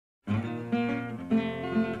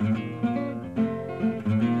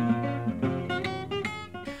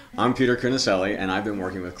I'm Peter Cunicelli, and I've been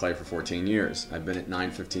working with clay for 14 years. I've been at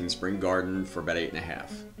 915 Spring Garden for about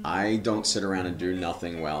 8.5. I don't sit around and do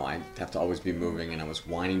nothing well. I have to always be moving, and I was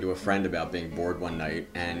whining to a friend about being bored one night,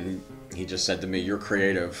 and he just said to me, "You're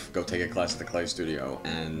creative, go take a class at the clay studio,"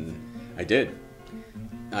 and I did.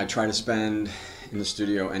 I try to spend in the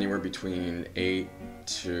studio anywhere between 8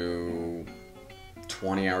 to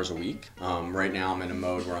 20 hours a week. Right now I'm in a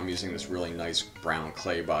mode where I'm using this really nice brown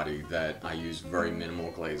clay body that I use very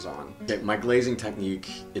minimal glaze on. My glazing technique,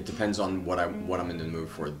 it depends on what I'm in the mood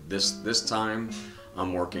for. This time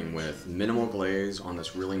I'm working with minimal glaze on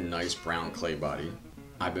this really nice brown clay body.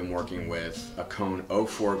 I've been working with a cone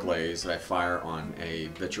 04 glaze that I fire on a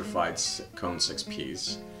vitrified cone 6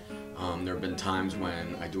 piece. There have been times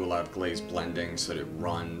when I do a lot of glaze blending so that it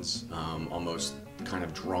runs, almost kind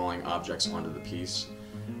of drawing objects onto the piece.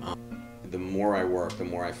 The more I work, the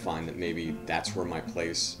more I find that maybe that's where my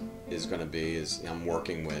place is going to be, is I'm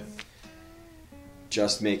working with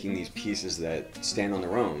just making these pieces that stand on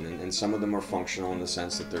their own. And some of them are functional in the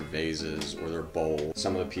sense that they're vases or they're bowls.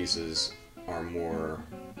 Some of the pieces are more,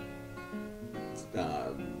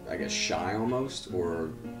 I guess, shy almost,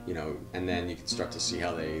 or, you know, and then you can start to see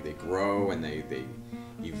how they grow and they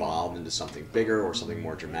evolve into something bigger or something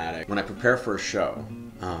more dramatic. When I prepare for a show,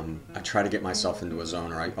 I try to get myself into a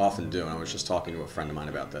zone, or I often do, and I was just talking to a friend of mine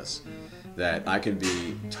about this, that I can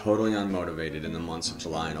be totally unmotivated in the months of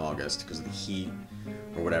July and August because of the heat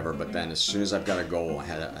or whatever, but then as soon as I've got a goal, I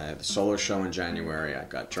had a solo show in January, I've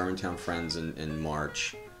got Germantown Friends in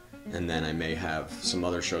March, and then I may have some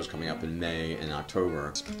other shows coming up in May and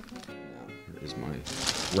October. Here is my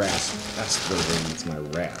rasp. That's the thing, it's my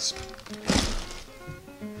rasp.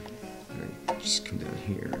 Just come down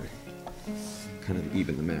here, kind of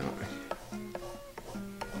even them out.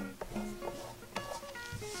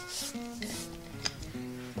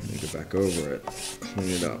 And then go back over it, clean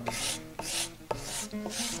it up.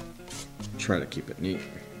 Try to keep it neat.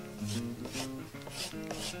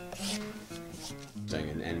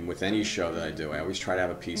 And with any show that I do, I always try to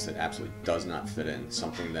have a piece that absolutely does not fit in.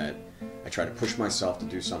 Something that I try to push myself to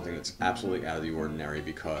do something that's absolutely out of the ordinary,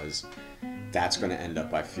 because that's going to end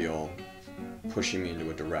up, I feel, pushing me into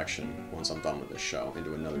a direction once I'm done with this show,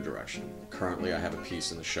 into another direction. Currently I have a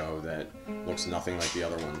piece in the show that looks nothing like the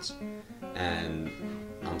other ones, and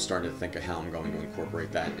I'm starting to think of how I'm going to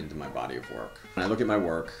incorporate that into my body of work. When I look at my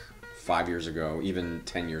work 5 years ago, even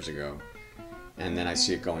 10 years ago, and then I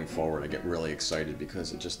see it going forward, I get really excited,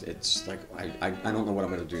 because it's like, I don't know what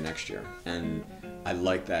I'm going to do next year, and I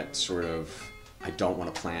like that sort of, I don't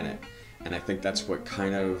want to plan it, and I think that's what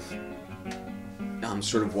kind of, I'm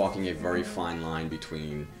sort of walking a very fine line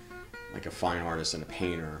between like a fine artist and a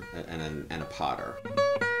painter and a potter.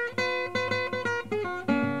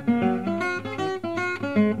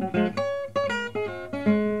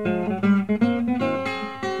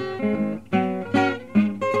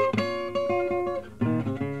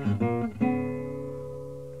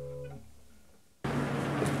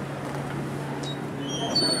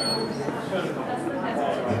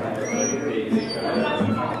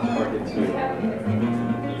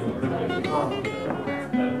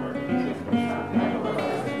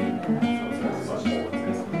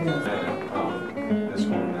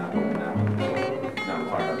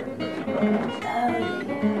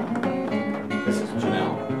 This is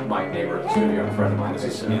Janelle, my neighbor at the studio, a friend of mine. This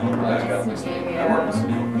is Sunil and Rebecca. I work with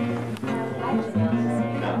Sunil.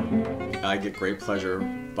 I get great pleasure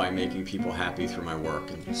by making people happy through my work,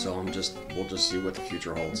 and so we'll just see what the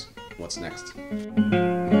future holds. What's next?